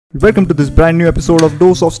Welcome to this brand new episode of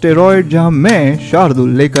dose of steroid, जहां मैं शार्दुल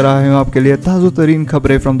लेकर आया हूं आपके लिए ताज़ा तरीन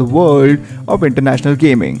खबरें from the world of international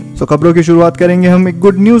gaming. सो खबरों की शुरुआत करेंगे हम एक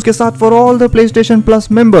गुड न्यूज के साथ for all the PlayStation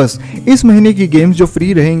plus members. इस महीने की गेम्स जो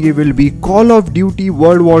फ्री रहेंगी will be call of duty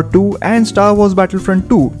world war 2 and star Wars बैटलफ्रंट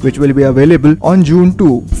 2 which will be available on June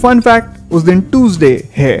 2। Fun fact, उस दिन ट्यूसडे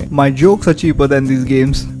है। माई jokes are cheaper than these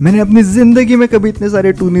games. मैंने अपनी जिंदगी में कभी इतने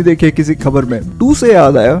सारे 2 नहीं देखे किसी खबर में। 2 से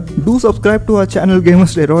याद आया, do subscribe to our channel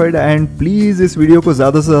GamerSteroid and please इस वीडियो को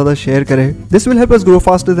ज्यादा से ज्यादा शेयर करें। This will help us grow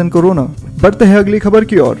faster than corona. बढ़ते हैं अगली खबर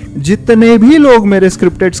की ओर। जितने भी लोग मेरे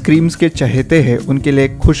स्क्रिप्टेड स्क्रीम्स के चाहते हैं उनके लिए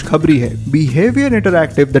खुशखबरी है। Behaviour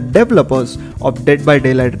interactive, the developers of dead by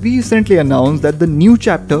daylight, recently announced that the new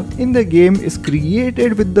chapter in the game is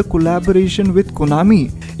created with the collaboration with Konami.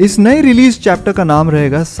 इस नए रिलीज चैप्टर का नाम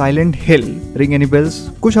रहेगा साइलेंट हिल। Ring any bells?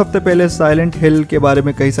 कुछ हफ्ते पहले साइलेंट हिल के बारे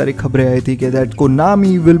में कई सारी खबरें आई थी कि that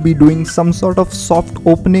Konami will be doing some sort of soft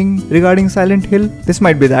opening regarding silent hill. This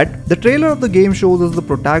might be that. The trailer of the game shows us the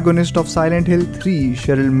protagonist of silent hill 3,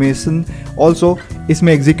 Sherrill mason. Also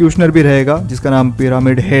इसमें executioner भी रहेगा जिसका नाम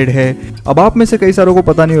pyramid head है। अब आप में से कई सारों को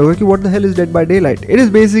पता नहीं होगा कि what the hell is dead by daylight. It is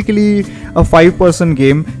basically a 5-person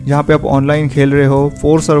game जहां पे आप ऑनलाइन खेल रहे हो।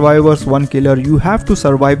 4 survivors 1 killer. You have to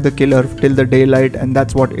survive the killer till the daylight and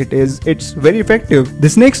that's what it is. It's very effective.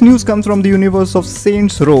 This next news comes from the universe of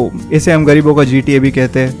Saints Row. इसे हम गरीबों का GTA भी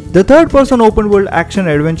कहते हैं। The third-person open-world action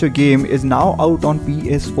adventure game is now out on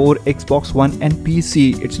PS4, Xbox One and PC.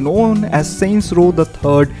 It's known as Saints Row the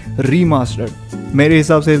Third Remastered. मेरे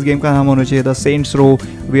हिसाब से इस गेम का नाम होना चाहिए था Saints Row.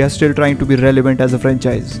 We are still trying to be relevant as a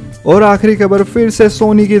franchise. और आखिरी खबर फिर से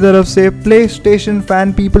सोनी की तरफ से प्लेस्टेशन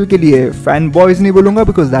फैन पीपल के लिए। फैन बॉयज नहीं बोलूंगा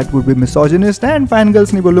because that would be misogynist and fan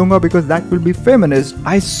girls नहीं बोलूंगा because that will be feminist.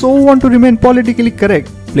 I so want to remain politically correct.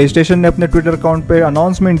 PlayStation ने अपने ट्विटर अकाउंट पे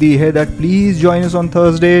अनाउंसमेंट दी है that please join us on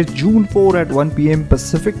Thursday June 4 at 1 PM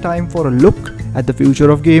Pacific time for a look at the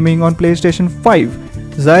future of gaming on PlayStation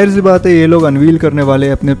 5। जाहिर सी बात है ये लोग unveil करने वाले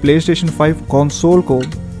अपने PlayStation 5 कंसोल को।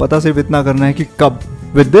 पता सिर्फ इतना करना है कि कब।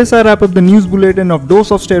 With this, I wrap up the news bulletin of Dose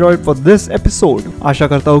of Steroid for this episode. आशा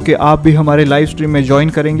करता हूँ कि आप भी हमारे लाइव स्ट्रीम में ज्वाइन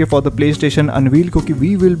करेंगे for the PlayStation Unveil, क्योंकि we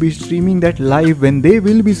will be streaming that live when they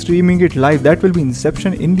will be streaming it live. That will be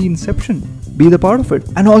Inception in the Inception. Be the part of it.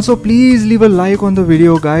 And also please leave a like on the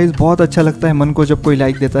video, guys. बहुत अच्छा लगता है मन को जब कोई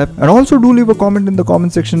like देता है. And also do leave a comment in the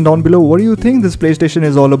comment section down below. What do you think this PlayStation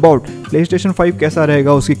is all about? PlayStation 5 कैसा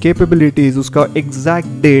रहेगा, उसकी capabilities, उसका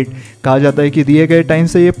exact date। कहा जाता है कि दिए गए टाइम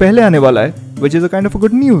से ये पहले आने वाला है, which is a kind of a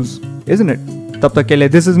good news, isn't it? तब तक के लिए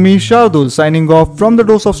this is me Shardul signing off from the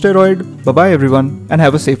Dose of Steroid. Bye bye everyone and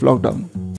have a safe lockdown.